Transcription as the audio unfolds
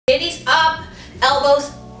elbows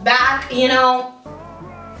back, you know,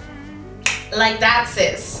 like that,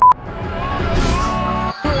 sis.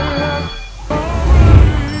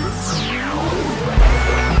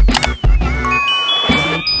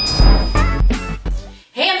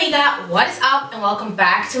 Hey amiga, what is up and welcome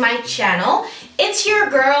back to my channel. It's your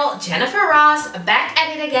girl Jennyfer Ross back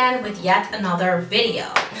at it again with yet another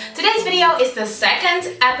video. Today's video is the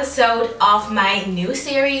second episode of my new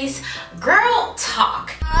series, Girl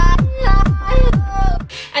Talk.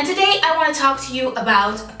 And today I want to talk to you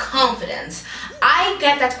about confidence. I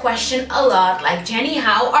get that question a lot, like, Jenny,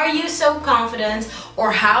 how are you so confident?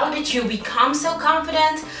 Or how did you become so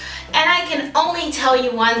confident? And I can only tell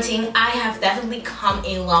you one thing, I have definitely come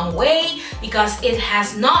a long way because it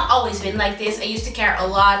has not always been like this. I used to care a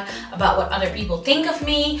lot about what other people think of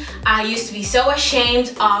me. I used to be so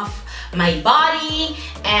ashamed of my body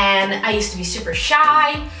and I used to be super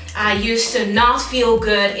shy. I used to not feel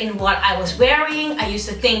good in what I was wearing. I used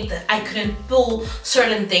to think that I couldn't pull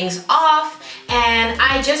certain things off. And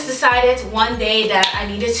I just decided one day that I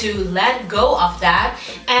needed to let go of that.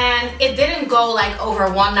 And it didn't go like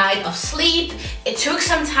over one night of sleep. It took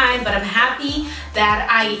some time, but I'm happy that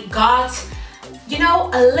I got, you know,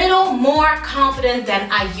 a little more confident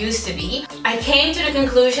than I used to be. I came to the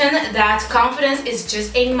conclusion that confidence is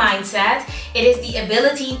just a mindset. It is the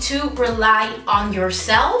ability to rely on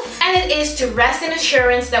yourself, and it is to rest in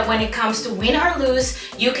assurance that when it comes to win or lose,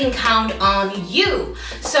 you can count on you.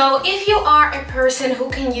 So if you are a person who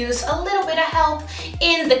can use a little bit of help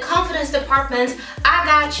in the confidence department, I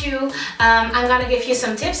got you. I'm gonna give you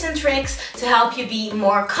some tips and tricks to help you be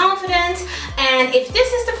more confident. And if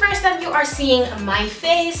this is the first time you are seeing my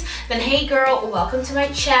face, then hey girl, welcome to my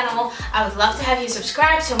channel. I would love to have you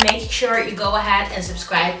subscribe, so make sure you go ahead and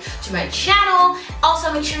subscribe to my channel.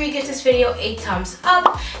 Also make sure you give this video a thumbs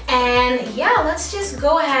up, and yeah, let's just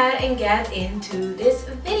go ahead and get into this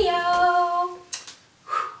video.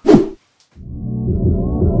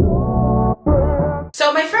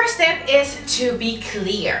 So my first tip is to be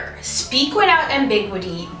clear. Speak without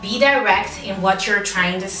ambiguity. Be direct in what you're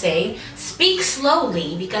trying to say. Speak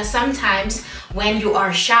slowly, because sometimes when you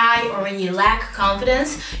are shy or when you lack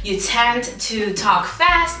confidence, you tend to talk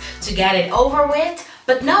fast to get it over with.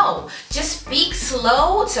 But no, just speak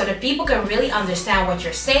slow so that people can really understand what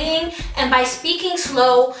you're saying. And by speaking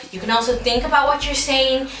slow, you can also think about what you're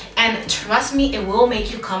saying. And trust me, it will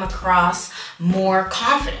make you come across more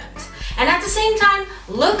confident. And at the same time,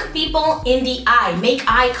 look people in the eye, make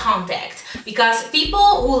eye contact. Because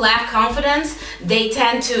people who lack confidence, they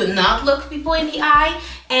tend to not look people in the eye,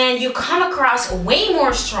 and you come across way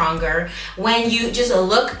more stronger when you just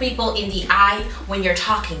look people in the eye when you're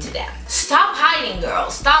talking to them. Stop hiding,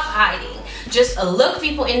 girls, stop hiding. Just look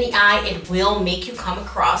people in the eye, it will make you come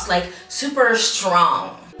across like super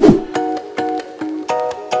strong.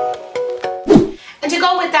 To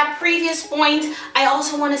go with that previous point, I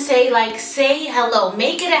also want to say, like, say hello.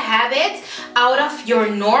 Make it a habit out of your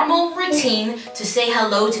normal routine to say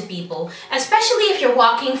hello to people, especially if you're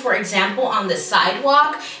walking, for example, on the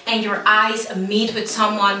sidewalk and your eyes meet with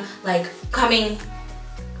someone like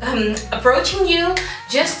approaching you.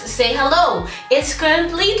 Just say hello. It's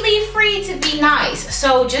completely free to be nice,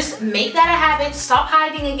 so just make that a habit. Stop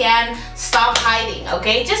hiding again. Stop hiding,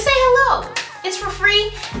 okay? Just say hello. It's for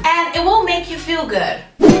free and it will make you feel good.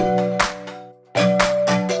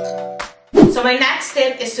 So my next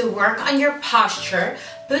tip is to work on your posture.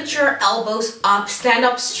 Put your elbows up, stand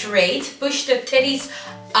up straight, push the titties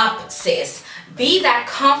up, sis. Be that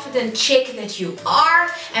confident chick that you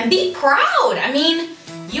are and be proud. I mean,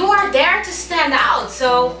 you are there to stand out,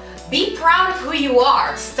 so be proud of who you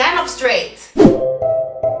are. Stand up straight.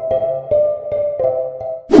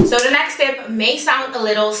 So the next tip may sound a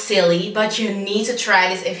little silly, but you need to try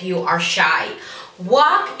this if you are shy.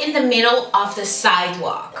 Walk in the middle of the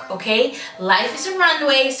sidewalk, okay? Life is a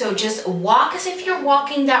runway, so just walk as if you're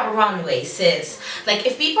walking that runway, sis. Like,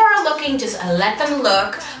 if people are looking, just let them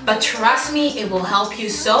look, but trust me, it will help you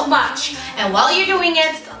so much. And while you're doing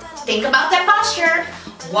it, think about that posture.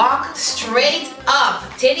 Walk straight up,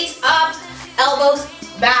 titties up, elbows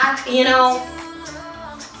back, you know,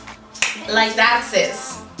 like that,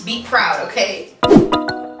 sis. Be proud, okay?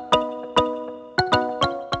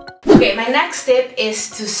 Okay, my next tip is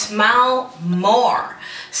to smile more.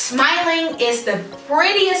 Smiling is the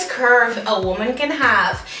prettiest curve a woman can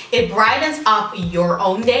have. It brightens up your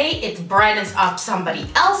own day, it brightens up somebody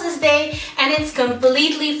else's day, and it's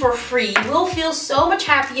completely for free. You will feel so much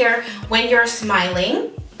happier when you're smiling,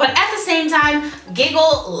 but at the same time,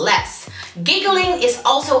 giggle less. Giggling is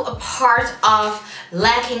also a part of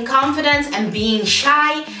lacking confidence and being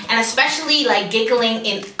shy, and especially like giggling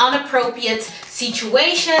in inappropriate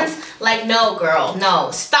situations. Like, no girl,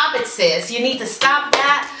 no, stop it sis, you need to stop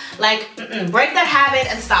that. Like, break that habit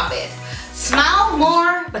and stop it. Smile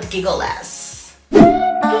more, but giggle less.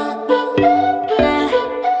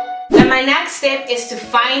 And my next tip is to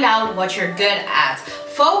find out what you're good at.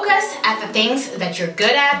 Focus at the things that you're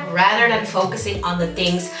good at rather than focusing on the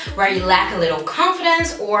things where you lack a little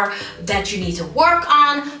confidence or that you need to work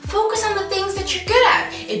on. Focus on the things that you're good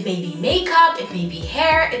at. It may be makeup, it may be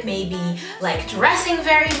hair, it may be like dressing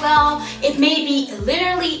very well, it may be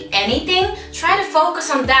literally anything. Try to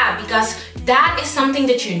focus on that because that is something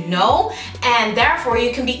that you know and therefore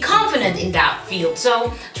you can be confident in that field.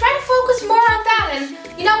 So try to focus more on that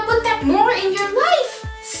and, you know, put that more in your life,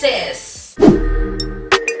 sis.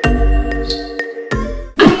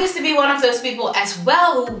 One of those people as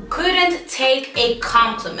well who couldn't take a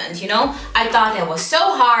compliment, you know. I thought that was so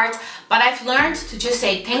hard, but I've learned to just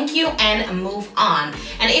say thank you and move on.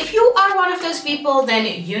 And if you are one of those people,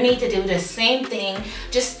 then you need to do the same thing.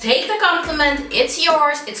 Just take the compliment, it's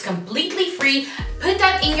yours, it's completely free. Put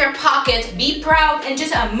that in your pocket, be proud, and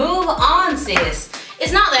just move on, sis.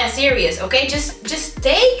 It's not that serious, okay? Just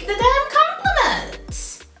take the damn compliments.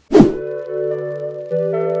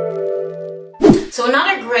 So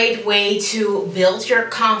another great way to build your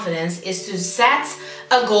confidence is to set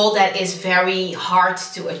a goal that is very hard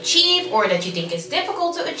to achieve or that you think is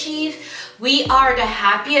difficult to achieve. We are the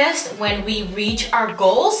happiest when we reach our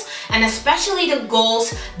goals, and especially the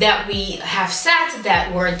goals that we have set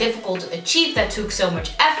that were difficult to achieve, that took so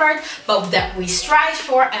much effort, but that we strive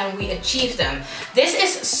for and we achieve them. This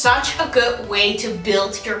is such a good way to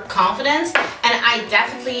build your confidence, and I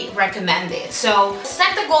definitely recommend it. So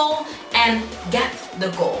set the goal and get the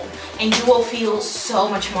goal, and you will feel so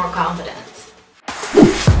much more confident.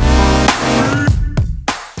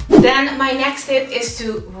 Then my next tip is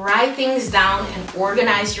to write things down and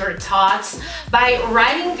organize your thoughts. By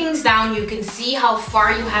writing things down, you can see how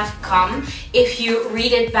far you have come. If you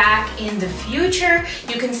read it back in the future,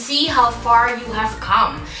 you can see how far you have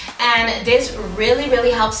come. And this really,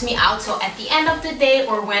 really helps me out. So at the end of the day,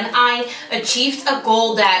 or when I achieved a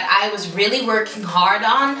goal that I was really working hard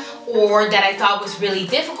on, or that I thought was really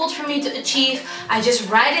difficult for me to achieve, I just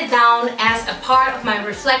write it down as a part of my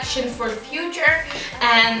reflection for the future,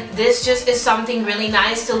 and this just is something really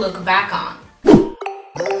nice to look back on.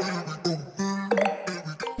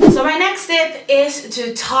 So my next tip is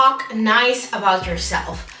to talk nice about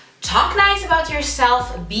yourself. Talk nice about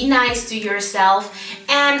yourself, be nice to yourself,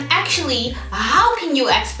 and actually, how can you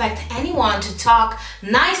expect anyone to talk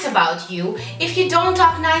nice about you if you don't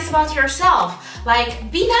talk nice about yourself?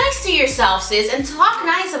 Like, be nice to yourself, sis, and talk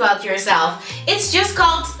nice about yourself. It's just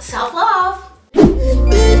called self-love.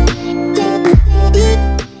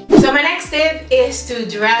 So my next tip is to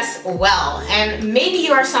dress well. And maybe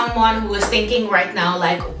you are someone who is thinking right now,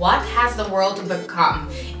 like, what has the world become?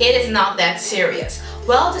 It is not that serious.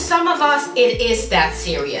 Well, to some of us, it is that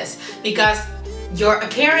serious because your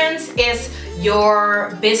appearance is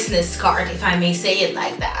your business card, if I may say it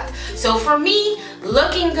like that. So for me,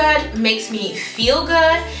 looking good makes me feel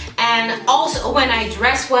good, and also when I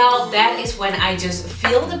dress well, that is when I just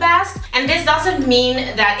feel the best. And this doesn't mean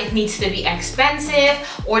that it needs to be expensive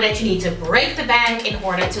or that you need to break the bank in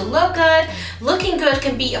order to look good. Looking good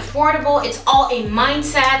can be affordable. It's all a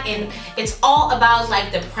mindset, and it's all about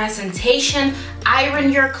like the presentation.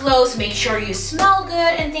 Iron your clothes, make sure you smell good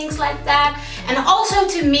and things like that. And also,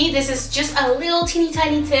 to me, this is just a little teeny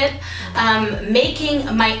tiny tip, making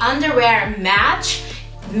my underwear match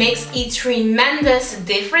makes a tremendous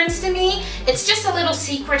difference to me. It's just a little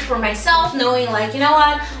secret for myself, knowing like, you know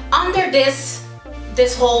what, under this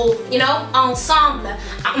whole, you know, ensemble,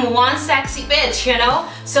 I'm one sexy bitch, you know?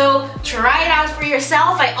 So try it out for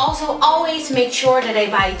yourself. I also always make sure that I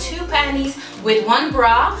buy 2 panties with 1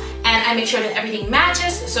 bra, and I make sure that everything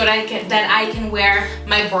matches so that I can wear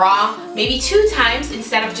my bra maybe 2 times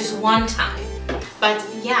instead of just 1 time. But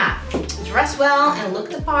yeah, dress well and look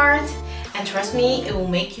the part, and trust me, it will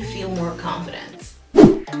make you feel more confident.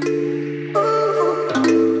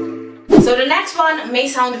 So the next one may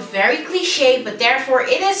sound very cliche, but therefore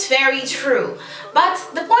it is very true. But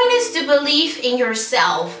the point is to believe in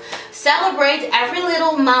yourself. Celebrate every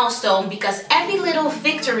little milestone, because every little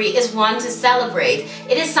victory is one to celebrate.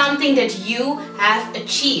 It is something that you have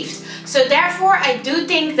achieved. So therefore, I do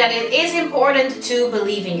think that it is important to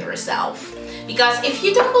believe in yourself. Because if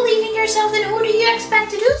you don't believe in yourself, then who do you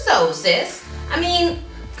expect to do so, sis? I mean,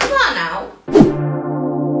 come on now.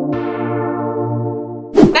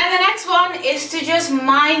 Then the next one is to just just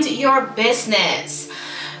mind your business.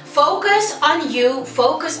 Focus on you,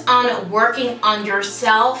 focus on working on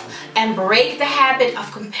yourself, and break the habit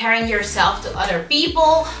of comparing yourself to other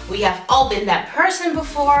people. We have all been that person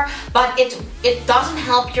before, but it doesn't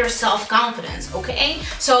help your self-confidence, okay?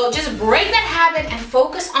 So just break that habit and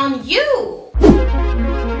focus on you.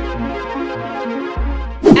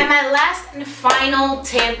 And my last and final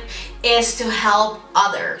tip is to help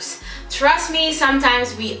others. Trust me,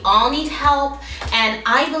 sometimes we all need help, and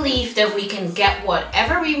I believe that we can get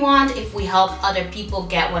whatever we want if we help other people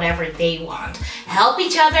get whatever they want. Help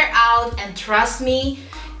each other out, and trust me,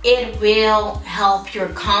 it will help your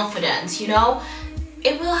confidence, you know?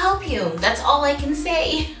 It will help you. That's all I can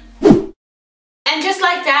say. And just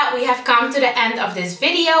like that, we have come to the end of this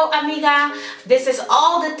video, amiga. This is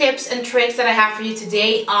all the tips and tricks that I have for you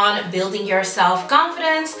today on building your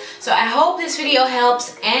self-confidence. So I hope this video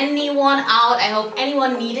helps anyone out. I hope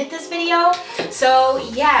anyone needed this video. So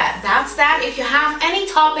yeah, that's that. If you have any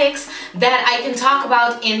topics that I can talk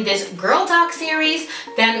about in this Girl Talk series,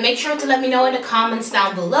 then make sure to let me know in the comments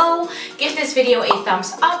down below. Give this video a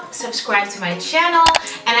thumbs up, subscribe to my channel,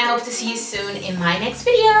 and I hope to see you soon in my next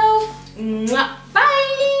video. Bye!